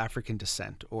Iranians of African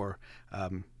descent, or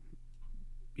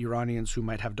Iranians who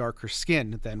might have darker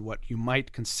skin than what you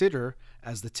might consider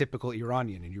as the typical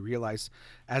Iranian. And you realize,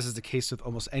 as is the case with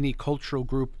almost any cultural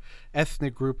group,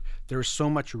 ethnic group, there is so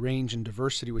much range and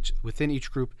diversity, which within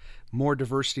each group, more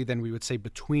diversity than we would say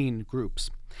between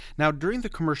groups. Now, during the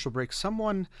commercial break,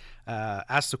 someone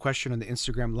asked a question on the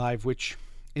Instagram Live, which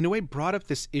in a way brought up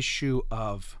this issue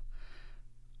of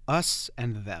us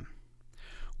and them,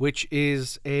 which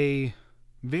is a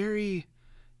very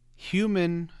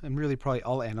human, and really probably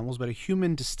all animals, but a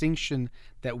human distinction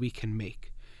that we can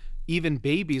make. Even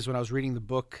babies, when I was reading the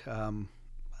book,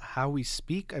 How We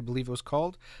Speak, I believe it was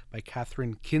called, by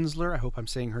Catherine Kinsler. I hope I'm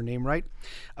saying her name right.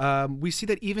 We see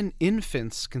that even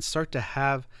infants can start to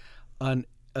have an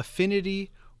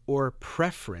affinity or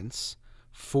preference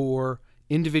for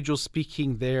individuals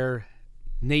speaking their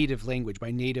native language.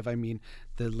 By native, I mean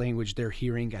the language they're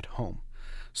hearing at home.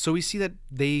 So we see that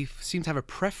they seem to have a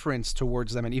preference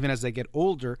towards them. And even as they get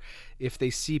older, if they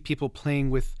see people playing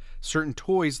with certain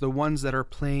toys, the ones that are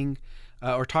playing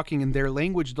or talking in their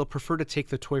language, they'll prefer to take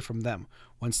the toy from them.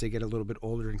 Once they get a little bit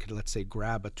older and can, let's say,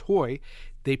 grab a toy,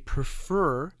 they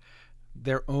prefer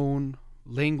their own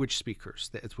language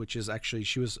speakers, which is actually,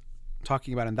 she was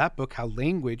talking about in that book how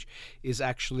language is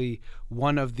actually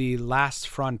one of the last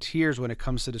frontiers when it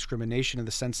comes to discrimination, in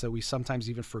the sense that we sometimes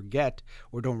even forget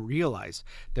or don't realize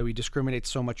that we discriminate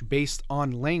so much based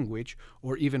on language,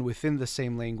 or even within the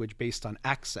same language based on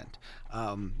accent.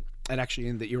 And actually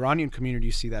in the Iranian community,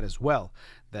 you see that as well,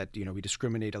 that, you know, we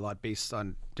discriminate a lot based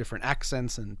on different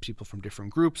accents, and people from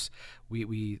different groups,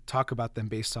 we talk about them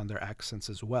based on their accents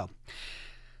as well.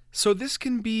 So this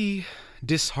can be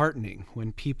disheartening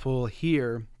when people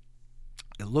hear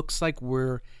it looks like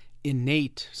we're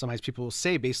innate. Sometimes people will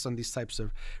say, based on these types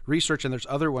of research, and there's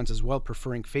other ones as well,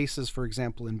 preferring faces, for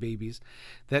example, in babies,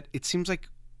 that it seems like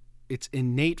it's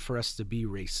innate for us to be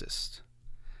racist.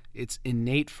 It's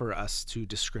innate for us to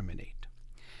discriminate.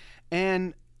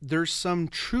 And there's some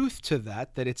truth to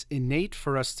that it's innate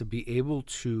for us to be able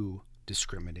to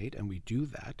discriminate, and we do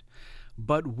that.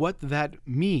 But what that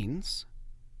means,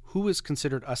 who is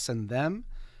considered us and them,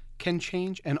 can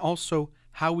change, and also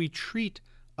how we treat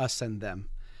us and them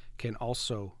can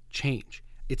also change.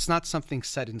 It's not something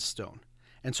set in stone.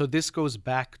 And so this goes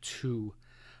back to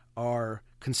our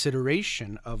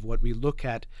consideration of what we look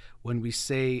at when we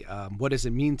say, what does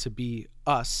it mean to be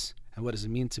us and what does it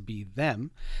mean to be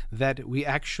them, that we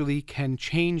actually can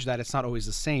change that. It's not always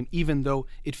the same, even though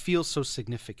it feels so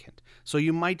significant. So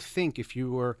you might think, if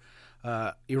you were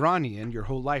Iranian your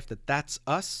whole life, that that's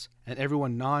us and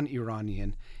everyone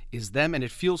non-Iranian is them, and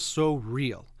it feels so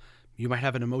real. You might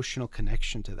have an emotional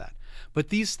connection to that. But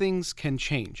these things can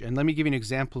change. And let me give you an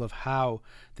example of how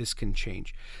this can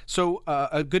change. So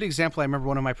a good example, I remember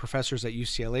one of my professors at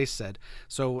UCLA said,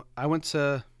 so I went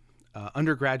to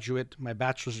undergraduate, my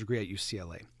bachelor's degree at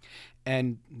UCLA.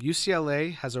 And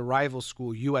UCLA has a rival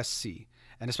school, USC.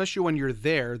 And especially when you're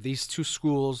there, these two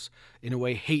schools, in a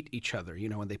way, hate each other. You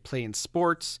know, when they play in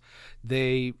sports,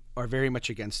 they are very much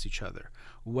against each other.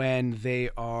 When they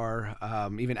are,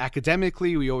 even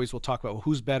academically, we always will talk about, well,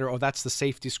 who's better? Oh, that's the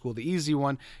safety school, the easy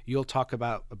one. You'll talk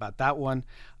about that one.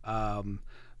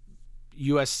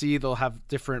 USC, they'll have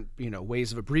different,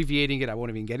 ways of abbreviating it. I won't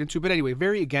even get into, but anyway,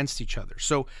 very against each other.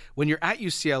 So when you're at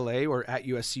UCLA or at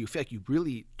USC, you feel like you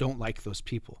really don't like those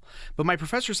people. But my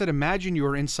professor said, imagine you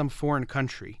were in some foreign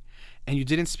country and you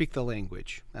didn't speak the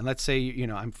language. And let's say,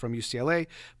 I'm from UCLA,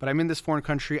 but I'm in this foreign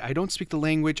country. I don't speak the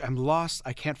language. I'm lost.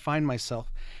 I can't find myself.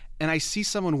 And I see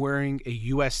someone wearing a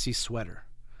USC sweater.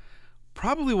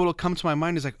 Probably what will come to my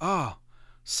mind is like,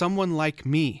 someone like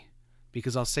me.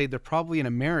 Because I'll say they're probably an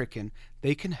American.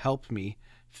 They can help me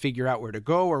figure out where to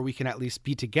go, or we can at least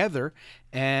be together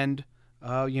and,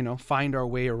 find our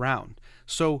way around.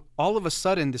 So all of a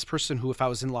sudden, this person who, if I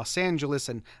was in Los Angeles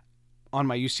and on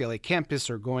my UCLA campus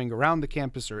or going around the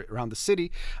campus or around the city,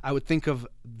 I would think of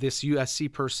this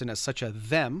USC person as such a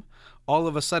them. All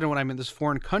of a sudden, when I'm in this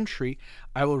foreign country,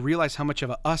 I will realize how much of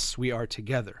a us we are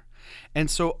together. And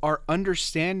so our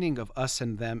understanding of us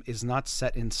and them is not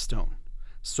set in stone.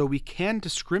 So we can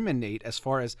discriminate as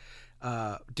far as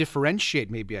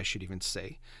differentiate, maybe I should even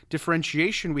say.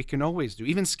 Differentiation we can always do.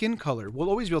 Even skin color, we'll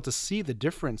always be able to see the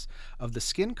difference of the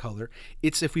skin color.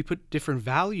 It's if we put different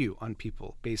value on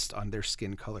people based on their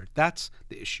skin color. That's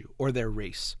the issue, or their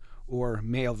race, or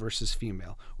male versus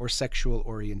female, or sexual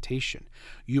orientation.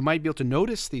 You might be able to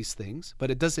notice these things,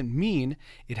 but it doesn't mean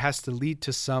it has to lead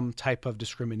to some type of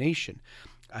discrimination.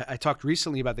 I talked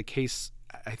recently about the case,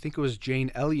 I think it was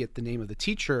Jane Elliott, the name of the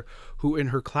teacher, who in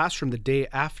her classroom the day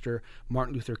after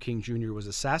Martin Luther King Jr. was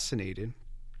assassinated,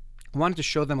 wanted to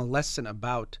show them a lesson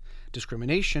about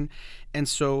discrimination. And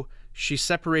so she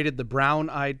separated the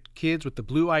brown-eyed kids with the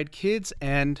blue-eyed kids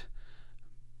and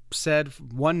said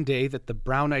one day that the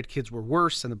brown-eyed kids were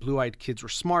worse and the blue-eyed kids were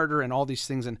smarter and all these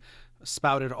things, and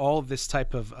spouted all of this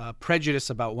type of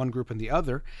prejudice about one group and the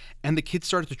other. And the kids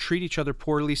started to treat each other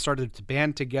poorly, started to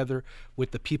band together with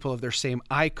the people of their same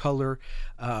eye color,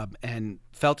 and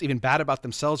felt even bad about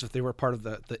themselves if they were part of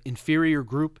the inferior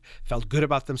group, felt good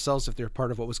about themselves if they were part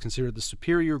of what was considered the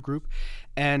superior group.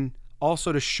 And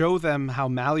also to show them how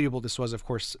malleable this was, of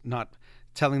course, not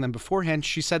telling them beforehand,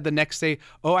 she said the next day,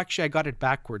 oh, actually, I got it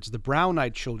backwards. The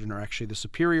brown-eyed children are actually the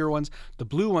superior ones. The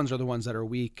blue ones are the ones that are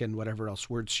weak, and whatever else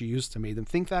words she used to make them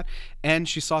think that. And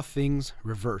she saw things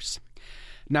reverse.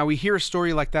 Now, we hear a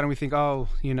story like that and we think, oh,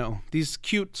 these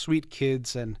cute, sweet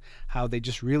kids and how they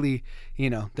just really,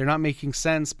 they're not making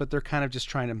sense, but they're kind of just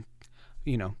trying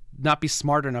to, not be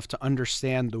smart enough to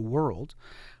understand the world.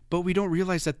 But we don't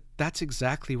realize that that's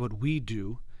exactly what we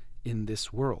do in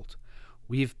this world.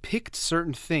 We've picked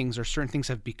certain things, or certain things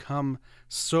have become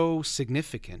so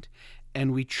significant,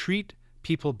 and we treat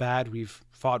people bad. We've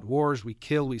fought wars, we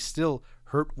kill, we still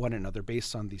hurt one another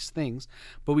based on these things,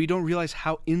 but we don't realize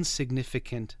how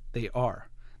insignificant they are.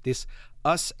 This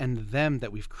us and them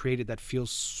that we've created that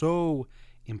feels so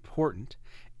important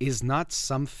is not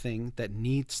something that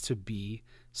needs to be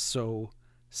so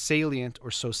salient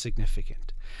or so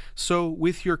significant. So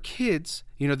with your kids,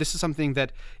 this is something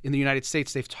that in the United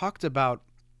States they've talked about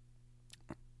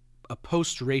a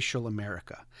post-racial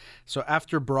America. So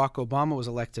after Barack Obama was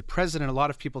elected president, a lot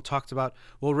of people talked about,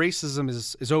 well, racism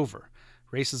is over.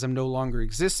 Racism no longer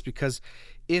exists because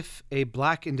if a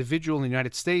black individual in the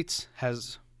United States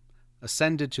has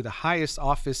ascended to the highest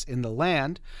office in the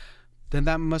land, then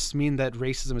that must mean that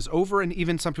racism is over. And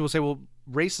even some people say, well,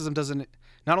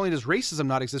 not only does racism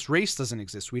not exist, race doesn't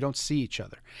exist. We don't see each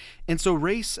other. And so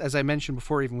race, as I mentioned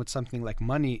before, even with something like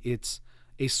money, it's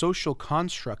a social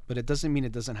construct, but it doesn't mean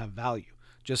it doesn't have value.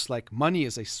 Just like money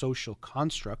is a social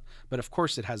construct, but of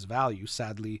course it has value.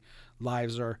 Sadly,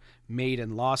 lives are made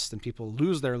and lost and people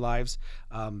lose their lives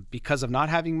because of not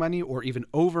having money or even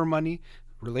over money.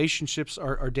 Relationships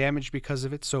are damaged because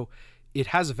of it. So it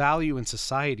has value in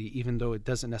society, even though it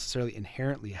doesn't necessarily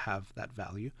inherently have that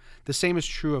value. The same is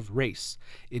true of race.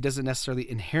 It doesn't necessarily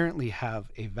inherently have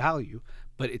a value,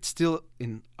 but it's still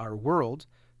in our world,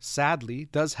 sadly,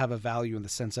 does have a value in the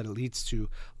sense that it leads to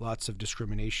lots of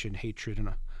discrimination, hatred, and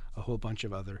a whole bunch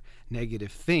of other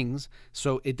negative things.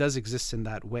 So it does exist in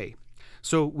that way.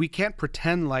 So we can't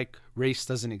pretend like race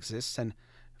doesn't exist. And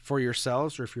for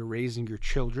yourselves, or if you're raising your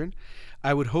children,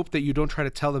 I would hope that you don't try to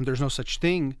tell them there's no such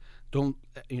thing. Don't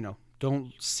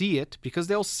see it, because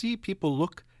they'll see people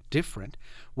look different.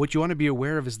 What you want to be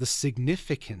aware of is the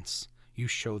significance you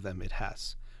show them it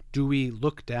has. Do we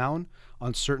look down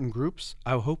on certain groups?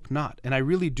 I hope not. And I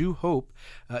really do hope,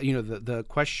 the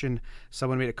question,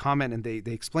 someone made a comment and they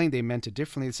explained they meant it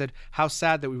differently. They said, how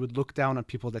sad that we would look down on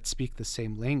people that speak the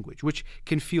same language, which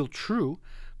can feel true,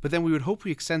 but then we would hope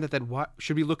we extend that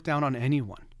should we look down on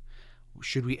anyone?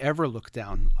 Should we ever look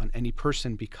down on any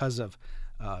person because of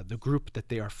the group that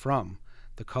they are from?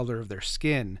 The color of their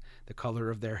skin, the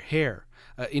color of their hair.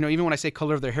 Even when I say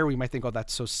color of their hair, we might think, oh,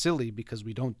 that's so silly because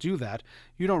we don't do that.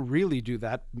 You don't really do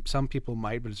that. Some people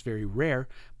might, but it's very rare.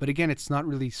 But again, it's not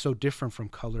really so different from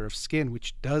color of skin,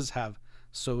 which does have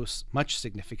so much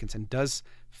significance and does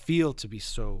feel to be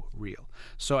so real.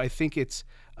 So I think it's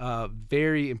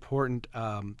very important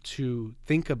to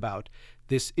think about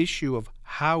this issue of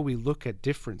how we look at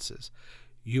differences.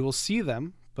 You will see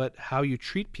them, but how you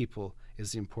treat people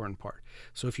is the important part.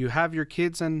 So if you have your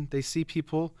kids and they see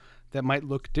people that might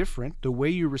look different, the way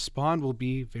you respond will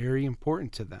be very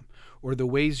important to them, or the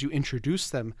ways you introduce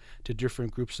them to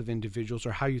different groups of individuals,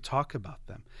 or how you talk about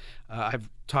them. I've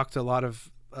talked a lot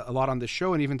on the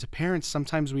show, and even to parents,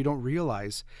 sometimes we don't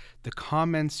realize the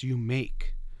comments you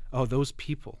make. Oh, those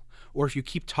people. Or if you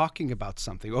keep talking about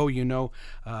something,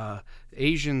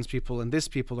 Asians people and this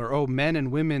people, or men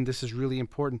and women, this is really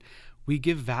important. We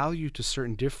give value to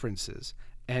certain differences,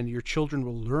 and your children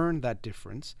will learn that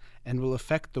difference and will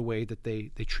affect the way that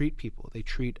they treat people, they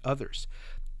treat others.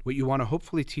 What you want to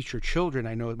hopefully teach your children,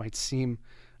 I know it might seem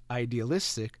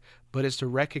idealistic, but is to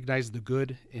recognize the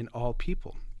good in all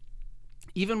people.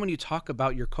 Even when you talk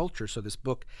about your culture, so this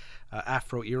book,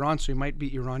 Afro-Iran, so it might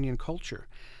be Iranian culture.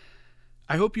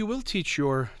 I hope you will teach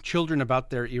your children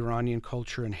about their Iranian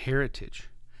culture and heritage,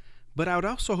 but I would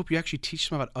also hope you actually teach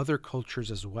them about other cultures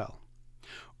as well.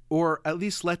 Or at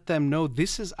least let them know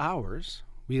this is ours,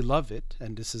 we love it,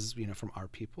 and this is from our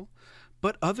people,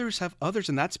 but others have others,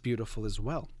 and that's beautiful as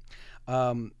well.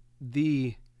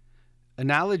 The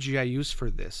analogy I use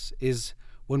for this is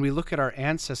when we look at our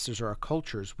ancestors or our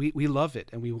cultures, we love it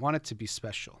and we want it to be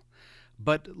special.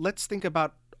 But let's think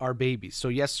about our babies. So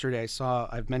yesterday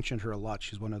I've mentioned her a lot.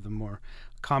 She's one of the more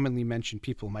commonly mentioned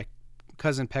people. My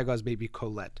cousin Pega's baby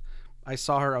Colette. I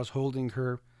saw her, I was holding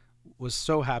her, was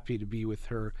so happy to be with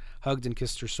her, hugged and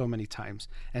kissed her so many times.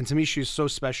 And to me, she's so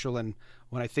special. And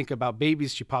when I think about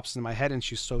babies, she pops into my head and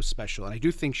she's so special. And I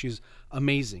do think she's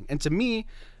amazing. And to me,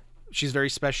 she's very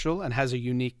special and has a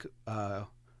unique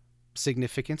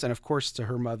significance. And of course, to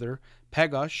her mother,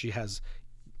 Pega, she has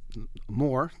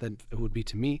more than it would be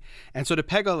to me. And so to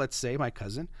Pega, let's say, my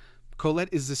cousin, Colette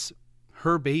is this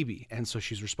her baby. And so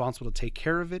she's responsible to take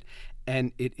care of it.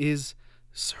 And it is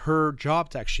her job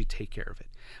to actually take care of it.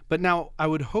 But now I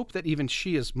would hope that even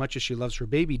she, as much as she loves her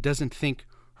baby, doesn't think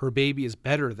her baby is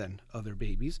better than other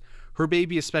babies. Her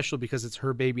baby is special because it's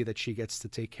her baby that she gets to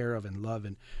take care of and love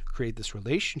and create this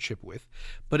relationship with.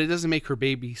 But it doesn't make her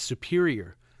baby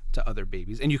superior to other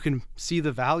babies. And you can see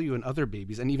the value in other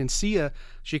babies, and even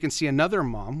she can see another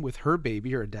mom with her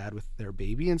baby or a dad with their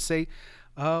baby and say,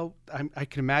 oh, I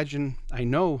can imagine,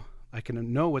 I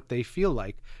can know what they feel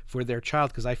like for their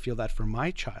child because I feel that for my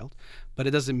child. But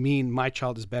it doesn't mean my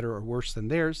child is better or worse than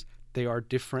theirs. They are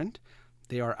different.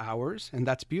 They are ours, and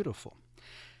that's beautiful.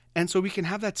 And so we can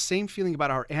have that same feeling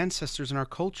about our ancestors and our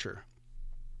culture.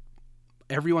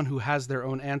 Everyone who has their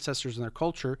own ancestors in their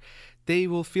culture, they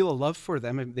will feel a love for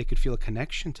them and they could feel a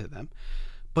connection to them.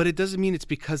 But it doesn't mean it's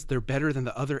because they're better than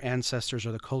the other ancestors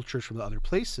or the cultures from the other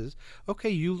places. Okay,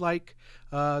 you like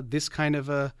this kind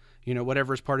of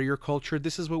whatever is part of your culture,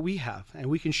 this is what we have, and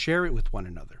we can share it with one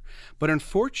another. But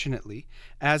unfortunately,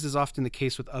 as is often the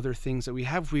case with other things that we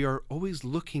have, we are always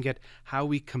looking at how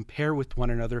we compare with one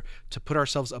another to put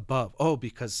ourselves above. Oh,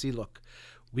 because see, look,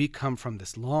 we come from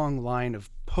this long line of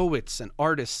poets and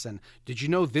artists, and did you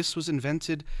know this was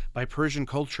invented by Persian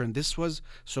culture, and this was,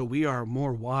 so we are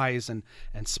more wise and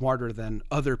smarter than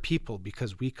other people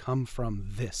because we come from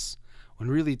this. When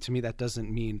really, to me, that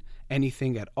doesn't mean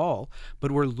anything at all,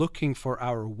 but we're looking for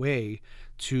our way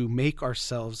to make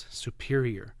ourselves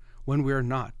superior when we're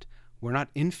not. We're not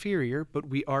inferior, but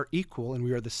we are equal and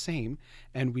we are the same,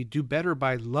 and we do better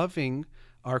by loving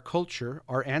our culture,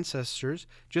 our ancestors,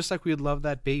 just like we would love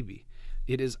that baby.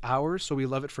 It is ours, so we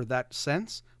love it for that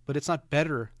sense, but it's not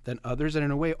better than others. And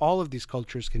in a way, all of these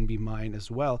cultures can be mine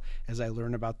as well as I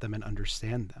learn about them and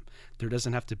understand them. There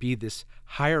doesn't have to be this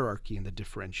hierarchy in the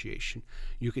differentiation.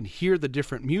 You can hear the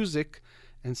different music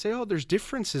and say, oh, there's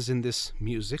differences in this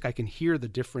music. I can hear the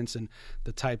difference in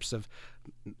the types of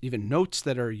even notes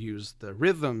that are used, the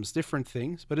rhythms, different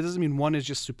things, but it doesn't mean one is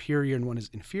just superior and one is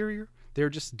inferior. They're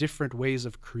just different ways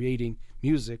of creating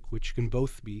music, which can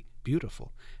both be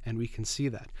beautiful, and we can see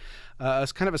that.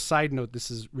 As kind of a side note,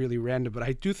 this is really random, but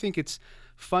I do think it's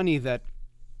funny that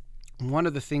one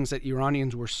of the things that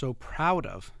Iranians were so proud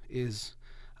of is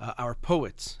our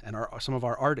poets and some of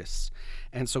our artists.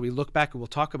 And so we look back and we'll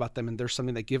talk about them, and there's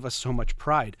something that give us so much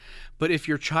pride. But if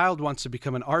your child wants to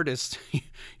become an artist,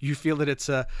 you feel that it's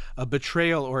a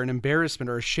betrayal or an embarrassment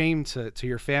or a shame to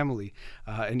your family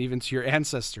and even to your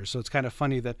ancestors. So it's kind of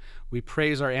funny that we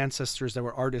praise our ancestors that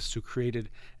were artists who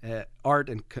created art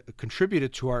and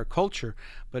contributed to our culture.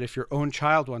 But if your own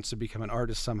child wants to become an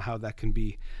artist, somehow that can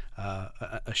be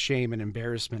a shame and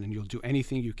embarrassment, and you'll do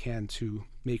anything you can to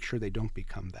make sure they don't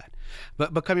become that.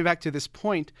 But coming back to this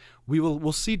point,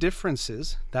 we'll see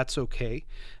differences. That's okay.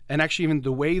 And actually, even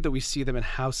the way that we see them and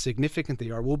how significant they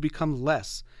are will become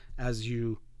less as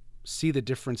you see the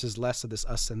differences less of this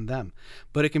us and them.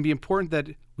 But it can be important that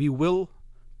we will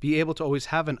be able to always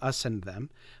have an us and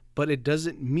them, but it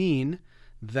doesn't mean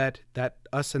that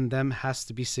us and them has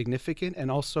to be significant, and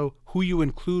also who you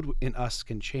include in us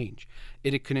can change.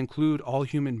 It can include all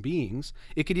human beings.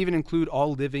 It could even include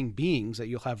all living beings, that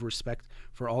you'll have respect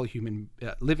for all human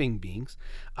living beings.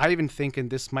 I even think,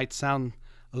 and this might sound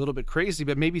a little bit crazy,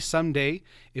 but maybe someday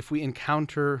if we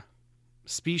encounter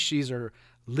species or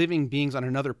living beings on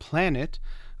another planet,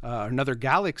 another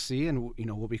galaxy, and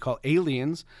what we call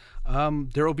aliens,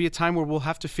 there will be a time where we'll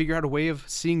have to figure out a way of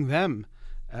seeing them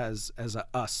as a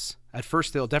us. At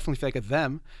first, they'll definitely feel like a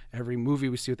them. Every movie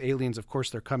we see with aliens, of course,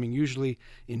 they're coming usually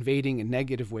invading in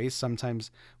negative ways.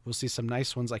 Sometimes we'll see some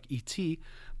nice ones like E.T.,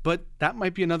 but that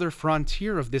might be another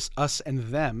frontier of this us and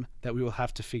them that we will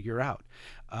have to figure out.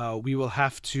 We will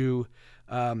have to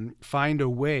find a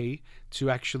way to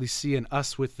actually see an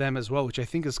us with them as well, which I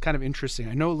think is kind of interesting.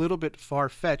 I know a little bit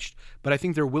far-fetched, but I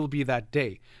think there will be that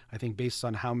day. I think based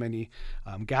on how many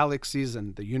galaxies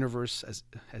and the universe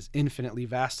as infinitely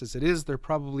vast as it is, there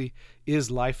probably is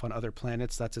life on other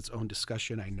planets. That's its own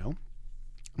discussion, I know.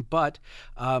 But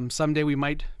someday we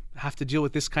might have to deal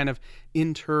with this kind of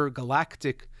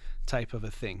intergalactic type of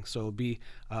a thing. So it'll be,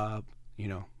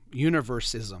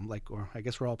 universeism, or I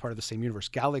guess we're all part of the same universe,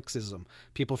 galaxism,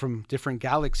 people from different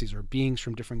galaxies or beings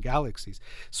from different galaxies.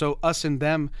 So us and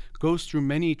them goes through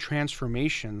many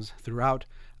transformations throughout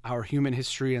our human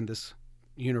history and this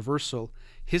universal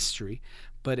history.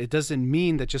 But it doesn't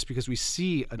mean that just because we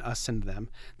see an us and them,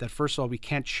 that first of all, we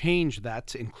can't change that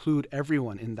to include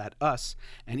everyone in that us.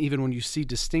 And even when you see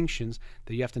distinctions,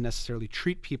 that you have to necessarily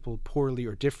treat people poorly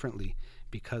or differently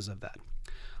because of that.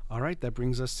 All right, that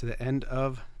brings us to the end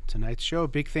of tonight's show. A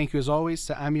big thank you, as always,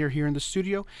 to Amir here in the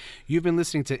studio. You've been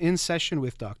listening to In Session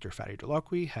with Dr. Fadi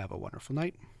Holakwi. Have a wonderful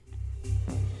night.